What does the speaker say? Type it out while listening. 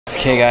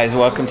Okay guys,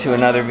 welcome to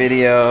another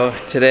video.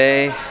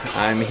 Today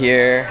I'm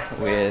here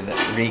with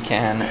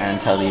Riken and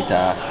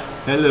Talita.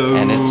 Hello.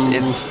 And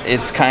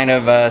it's kind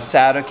of a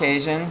sad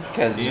occasion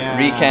because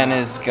Riken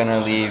is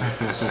gonna leave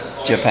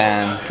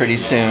Japan pretty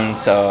soon,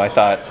 so I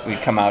thought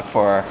we'd come out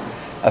for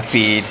a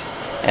feed.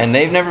 And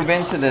they've never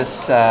been to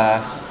this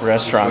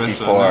restaurant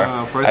before.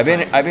 No, I've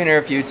been here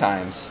a few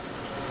times.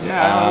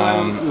 Yeah,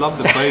 I love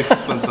the place. It's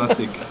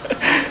fantastic.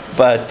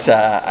 But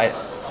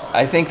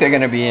I think they're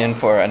going to be in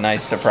for a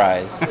nice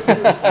surprise.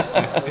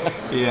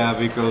 Yeah,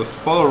 because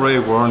Paul already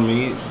warned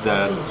me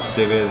that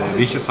the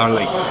dishes are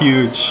like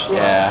huge.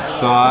 Yeah.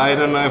 So I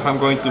don't know if I'm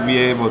going to be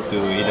able to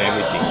eat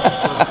everything.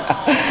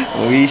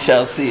 We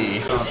shall see.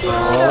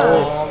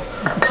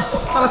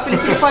 Fala pra ele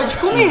que ele pode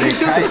comer.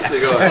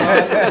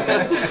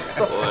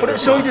 これ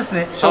醤油です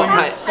ね。醤油。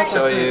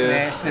醤油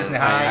ですね。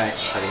はい。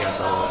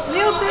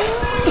Meu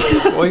Deus.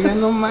 Oigan,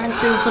 no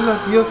manches, son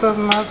las gyozas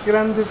más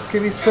grandes que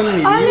he visto en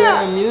mi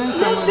vida. Miren,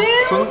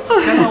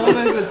 cada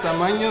una es del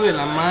tamaño de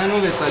la mano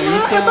de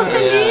Talita.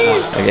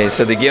 Okay,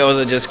 so the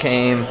gyoza just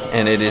came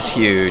and it is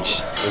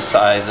huge. The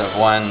size of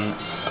one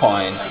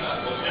coin.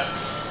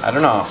 I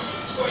don't know.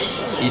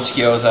 Each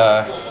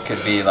gyoza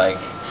could be like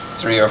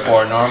 3 or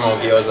 4 normal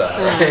gyoza.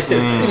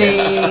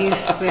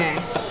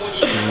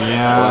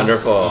 Yeah.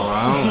 Wonderful.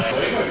 Wow.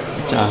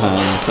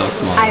 Jahan, so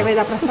small. Aí vai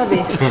dar pra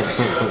saber.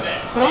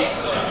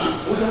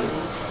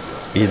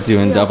 You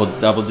doing double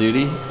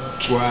duty?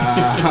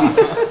 Wow.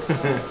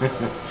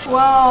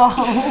 Uau!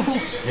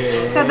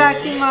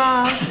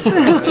 Itadakimasu.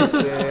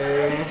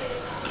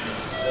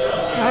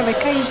 Ai, vai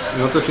cair.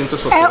 No te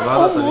sientes observada,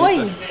 É o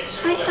oi.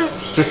 Talita.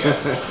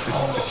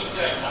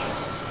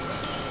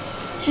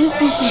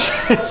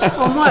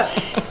 Amor.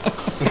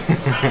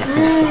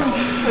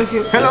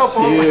 Hello,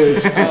 Paul.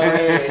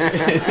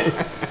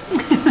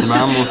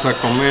 Vamos a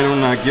comer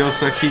una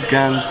gyoza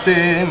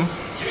gigante.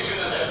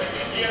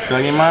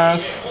 ¿Alguien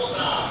más?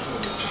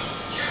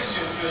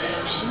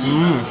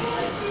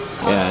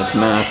 Yeah, it's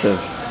massive.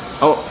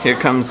 Oh, here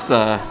comes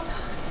the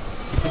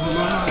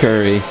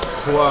curry.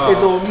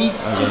 Wow. ミッ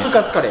クス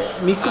カツカレ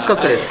ー。ミックスカ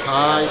ツカレーです。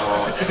はい。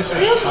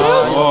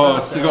 Oh,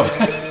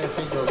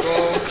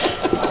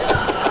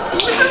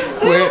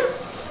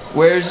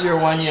 Where's your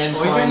 1 yen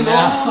coin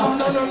now?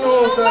 No. O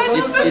sea,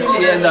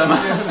 Ichi-yen-dama.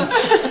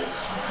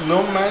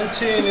 no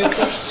manchen,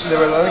 esto es de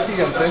verdad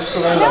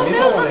gigantesco. ¿Ven la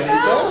misma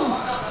monedita?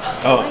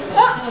 Oh,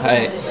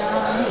 hi.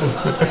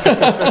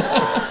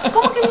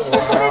 Como que a gente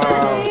vai comer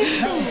tudo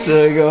isso?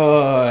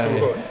 Sugoi.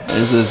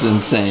 This is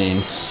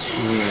insane.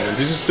 Man,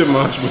 this is too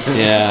much, man.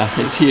 Yeah,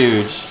 it's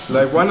huge.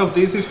 Like one of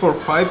these is for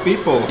 5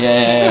 people.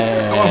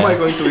 Yeah. How am I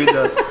going to eat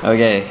that?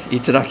 Okay,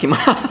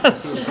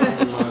 itadakimasu.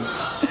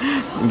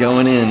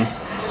 Going in.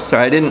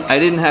 Sorry, I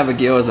didn't have a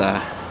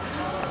gyoza.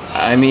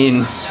 I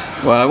mean,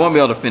 well, I won't be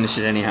able to finish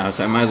it anyhow,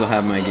 so I might as well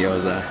have my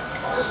gyoza.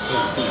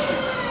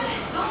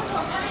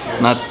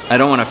 I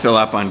don't want to fill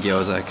up on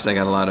gyoza because I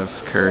got a lot of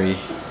curry.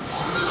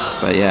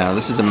 But yeah,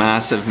 this is a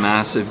massive,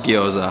 massive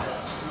gyoza.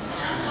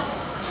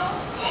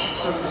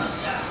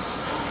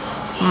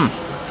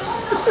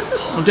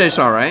 It tastes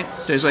alright.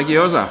 Tastes like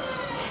gyoza.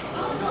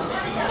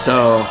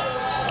 So,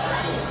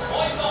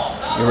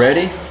 you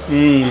ready?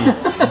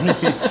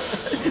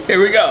 Here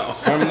we go.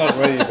 I'm not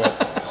ready, but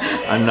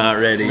I'm not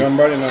ready.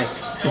 somebody knows.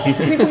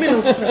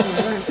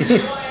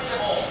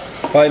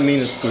 5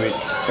 minutes to eat.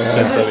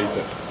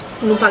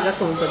 Não paga a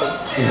conta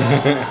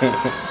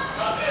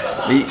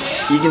daí.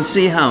 You can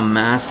see how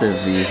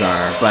massive these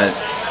are, but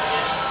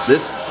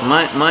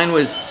mine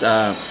was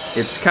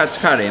it's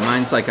katsukare.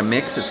 Mine's like a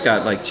mix. It's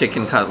got like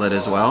chicken cutlet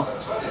as well.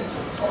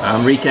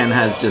 Riken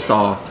has just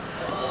all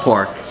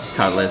pork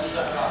cutlets.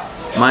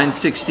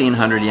 Mine's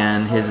 1,600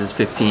 yen. His is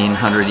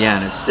 1,500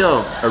 yen. It's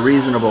still a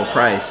reasonable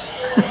price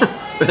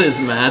for this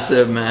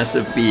massive,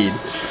 massive feed.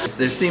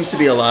 There seems to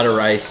be a lot of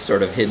rice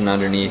sort of hidden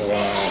underneath.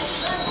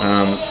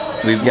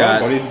 We've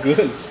got. But it's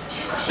good.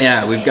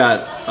 Yeah, we've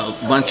got a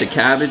bunch of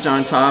cabbage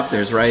on top.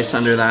 There's rice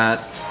under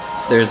that.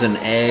 There's an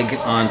egg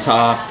on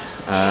top.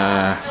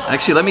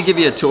 Actually, let me give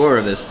you a tour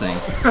of this thing.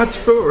 A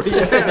tour,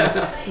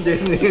 yeah.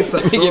 Let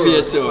me give you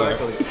a tour.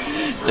 Exactly.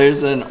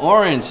 There's an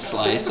orange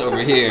slice over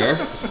here.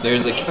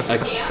 There's a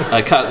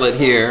cutlet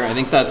here. I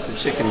think that's the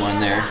chicken one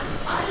there.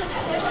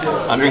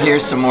 Under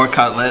here's some more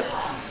cutlet.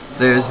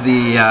 There's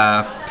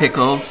the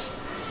pickles.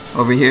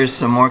 Over here's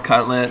some more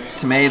cutlet.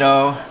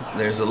 Tomato.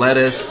 There's the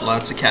lettuce.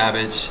 Lots of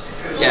cabbage.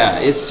 Yeah,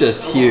 it's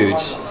just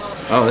huge.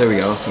 Oh, there we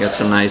go. We got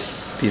some nice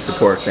piece of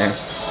pork there.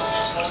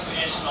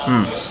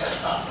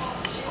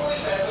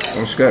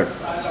 Looks good.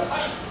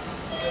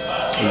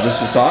 Is this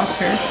the sauce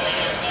here?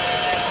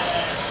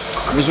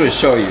 This would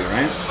show you,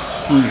 right?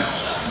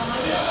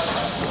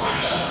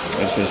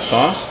 This is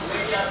sauce?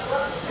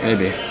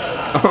 Maybe.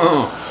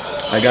 Oh,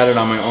 I got it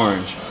on my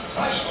orange.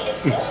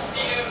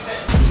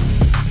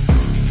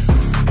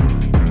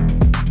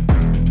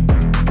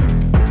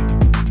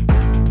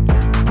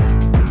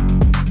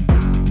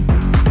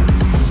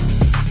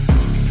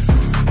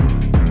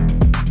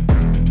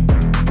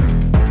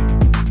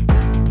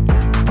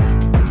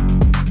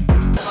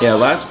 Yeah, Yeah,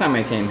 last time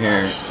I came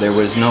here, there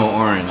was no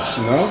orange.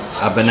 No?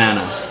 A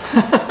banana.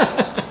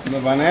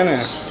 The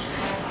banana.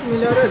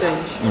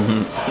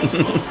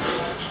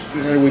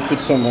 Here we put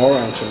some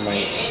orange in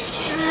my...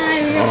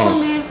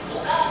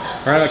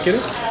 Alright,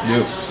 ¿quieres?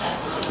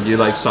 Do you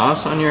like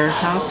sauce on your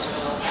house?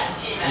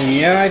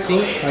 Yeah, I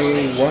think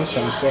I want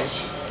some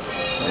sauce.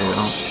 There you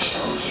go.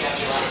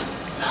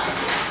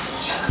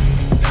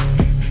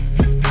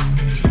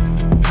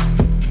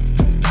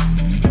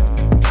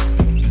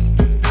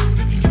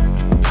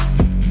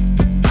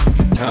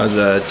 How's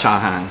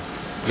chahan?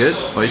 Good?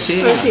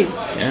 Oishi? Oishi.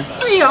 Yeah?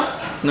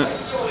 No.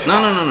 No.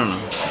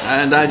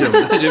 Daijoubu.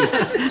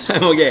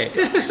 I'm okay.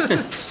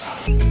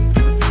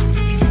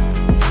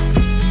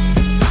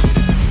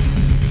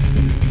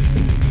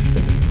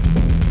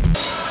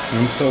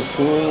 I'm so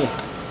full.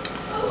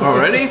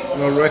 Already?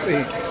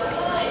 Already.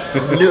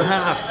 Do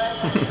half.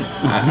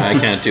 I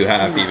can't do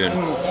half even.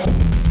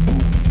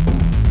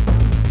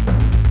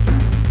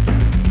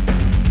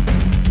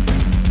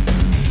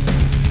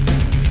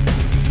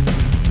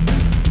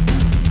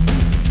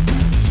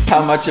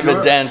 How much of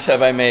a dent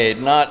have I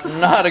made?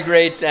 Not a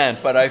great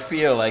dent, but I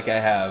feel like I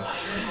have.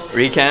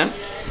 Riken?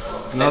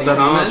 Not that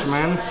much,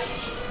 man.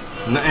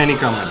 No, any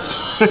comments?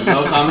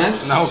 No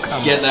comments? No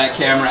comments. Get that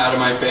camera out of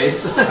my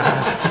face.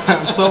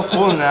 I'm so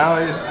full now.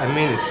 I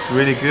mean, it's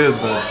really good,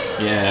 but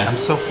yeah, I'm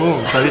so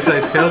full. Talita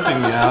is helping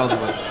me out,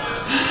 but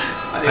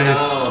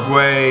it's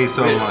way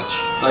so much.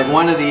 Like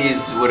one of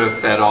these would have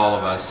fed all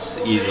of us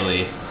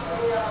easily.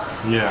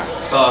 Yeah.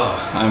 Oh,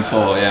 I'm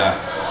full. Yeah.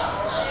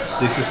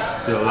 This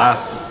is the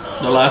last.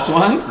 The last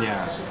one?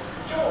 Yeah.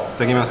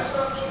 Takimasu.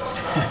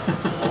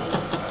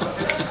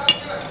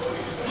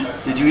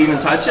 Did you even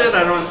touch it?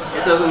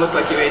 It doesn't look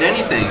like you ate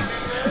anything.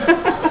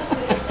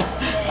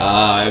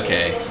 Ah,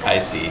 okay. I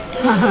see.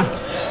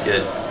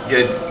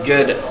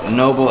 Good,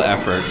 noble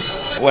effort.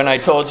 When I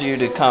told you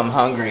to come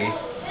hungry,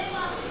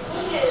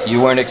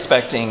 you weren't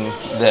expecting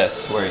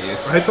this, were you?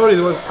 I thought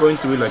it was going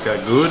to be like a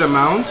good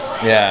amount.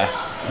 Yeah.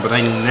 But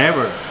I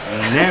never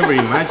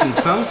imagined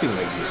something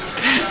like this.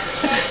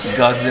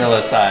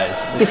 Godzilla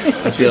size.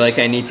 I feel like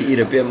I need to eat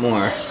a bit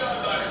more.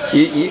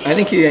 I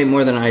think you ate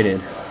more than I did.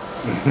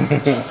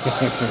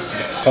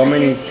 How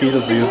many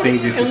kilos do you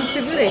think this is?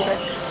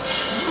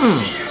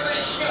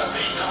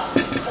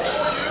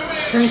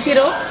 3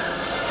 kilo?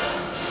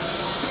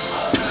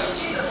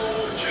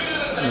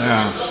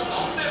 Yeah.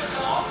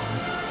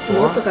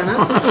 ¿Cuánto ka na?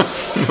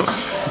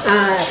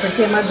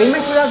 Porque é bem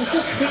mais pesado que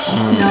o seco.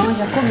 Não,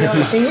 já comeu,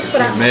 não tem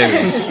prato.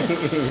 Maybe.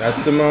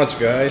 That's too much,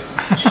 guys.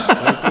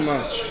 That's too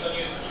much.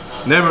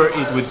 Never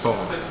eat with Paul.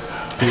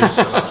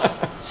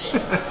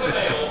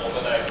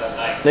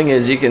 Thing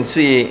is, you can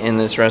see in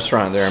this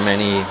restaurant there are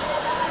many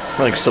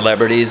like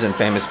celebrities and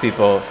famous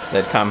people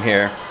that come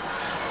here,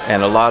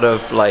 and a lot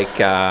of like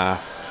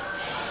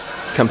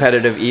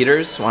competitive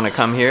eaters want to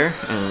come here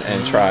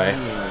and try.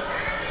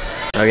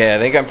 Okay, I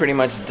think I'm pretty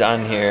much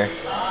done here,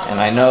 and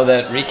I know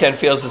that Riken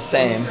feels the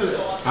same.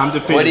 I'm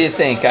defeated. What do you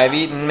think? I've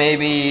eaten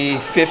maybe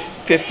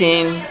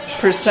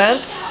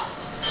 15%.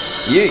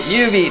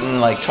 You've eaten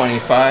like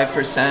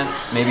 25%,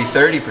 maybe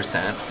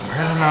 30%. I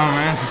don't know,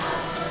 man.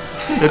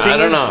 The thing I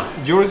don't know.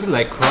 Yours is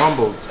like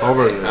crumbled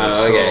over there.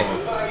 Oh, okay.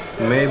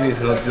 So maybe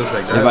it's not just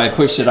like that. If I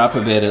push it up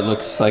a bit, it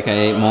looks like I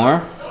ate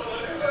more.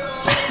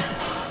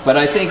 But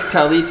I think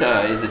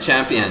Talita is a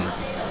champion,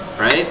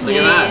 right? Look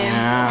at that.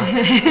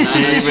 Yeah.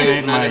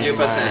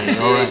 92%.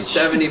 She ate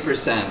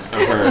 70%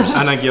 of hers.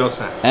 And a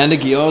gyoza. And a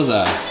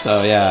gyoza.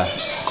 So yeah,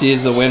 she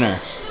is the winner.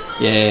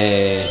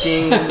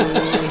 Yay.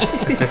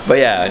 But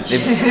yeah,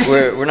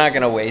 we're not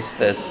gonna waste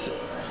this.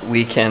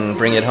 We can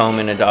bring it home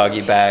in a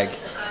doggy bag,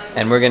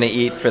 and we're gonna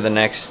eat for the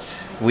next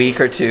week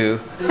or two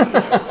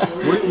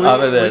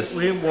of this.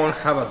 We won't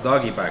have a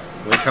doggy bag.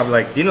 We have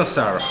like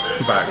dinosaur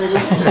bag.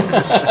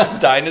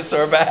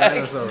 Dinosaur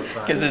bag?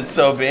 Because it's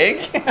so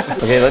big?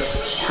 Okay,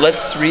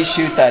 let's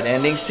reshoot that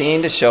ending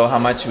scene to show how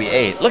much we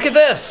ate. Look at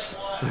this!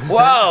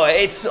 Wow, I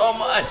ate so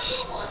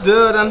much!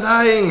 Dude, I'm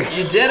dying!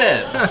 You did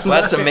it!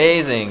 Well, that's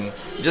amazing.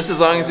 Just as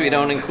long as we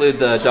don't include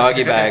the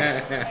doggy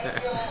bags.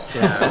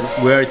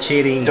 Yeah, we're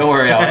cheating. Don't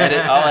worry,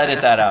 I'll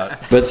edit that out.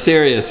 But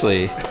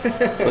seriously,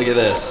 look at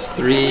this.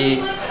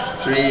 Three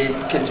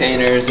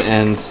containers,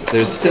 and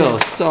there's still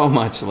so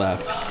much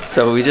left.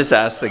 So we just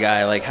asked the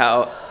guy, like,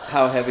 how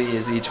heavy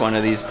is each one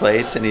of these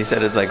plates? And he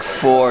said it's like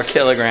 4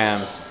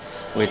 kilograms,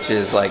 which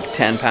is like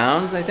 10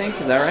 pounds, I think.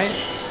 Is that right?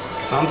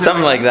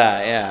 Something like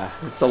that, yeah.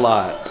 It's a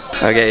lot.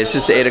 Okay, it's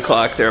just 8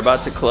 o'clock. They're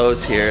about to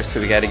close here, so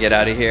we got to get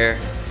out of here.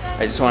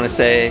 I just want to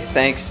say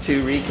thanks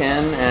to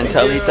Riken and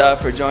Talita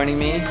for joining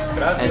me,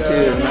 and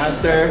to the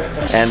master.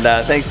 And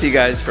thanks to you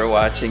guys for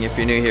watching. If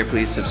you're new here,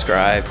 please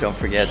subscribe. Don't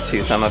forget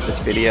to thumb up this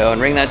video and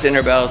ring that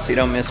dinner bell so you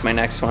don't miss my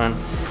next one.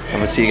 And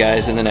we'll see you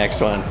guys in the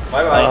next one.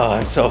 Bye bye. Oh,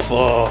 I'm so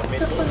full.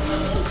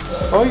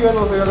 Oiga,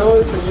 nos regaló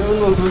el señor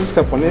unos dulces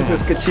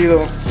japoneses, qué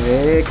chido.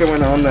 Qué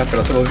buena onda,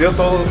 pero se los dio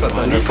todos a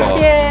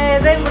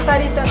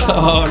Talita.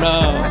 Oh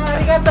no.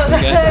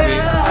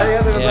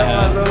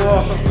 Yeah.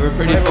 We were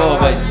pretty full,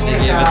 but they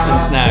gave us some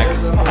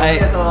snacks. Hi,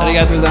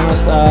 arigatou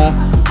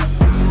gozaimashita.